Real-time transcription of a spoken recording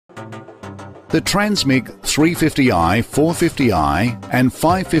The TRANSMIG 350i, 450i and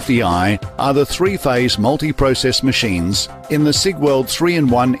 550i are the three-phase multi-process machines in the CIGWELD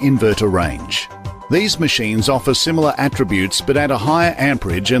 3-in-1 inverter range. These machines offer similar attributes but at a higher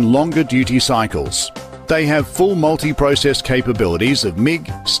amperage and longer duty cycles. They have full multi-process capabilities of MIG,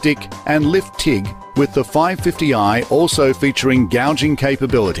 stick and lift TIG, with the 550i also featuring gouging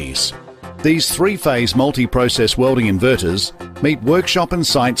capabilities. These three-phase multi-process welding inverters meet workshop and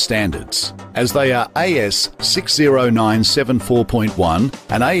site standards, as they are AS 60974.1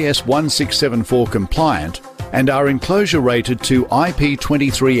 and AS 1674 compliant and are enclosure rated to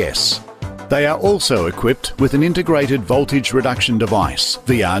IP23S. They are also equipped with an integrated voltage reduction device,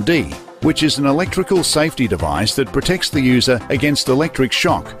 VRD, which is an electrical safety device that protects the user against electric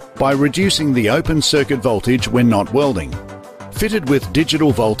shock by reducing the open circuit voltage when not welding. Fitted with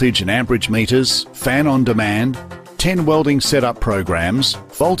digital voltage and amperage meters, fan on demand, 10 welding setup programs,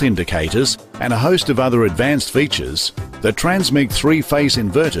 volt indicators and a host of other advanced features, the TRANSMIG 3-phase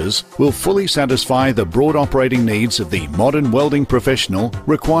inverters will fully satisfy the broad operating needs of the modern welding professional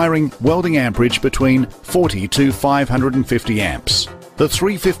requiring welding amperage between 40 to 550 amps. The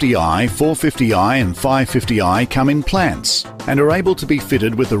 350i, 450i and 550i come in plants and are able to be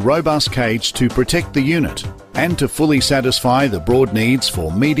fitted with a robust cage to protect the unit and to fully satisfy the broad needs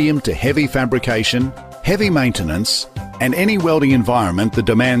for medium to heavy fabrication, heavy maintenance and any welding environment that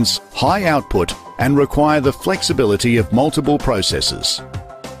demands high output and require the flexibility of multiple processes.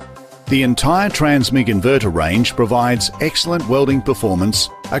 The entire TRANSMIG inverter range provides excellent welding performance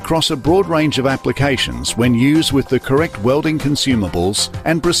across a broad range of applications when used with the correct welding consumables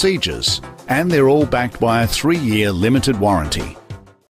and procedures, and they're all backed by a 3-year limited warranty.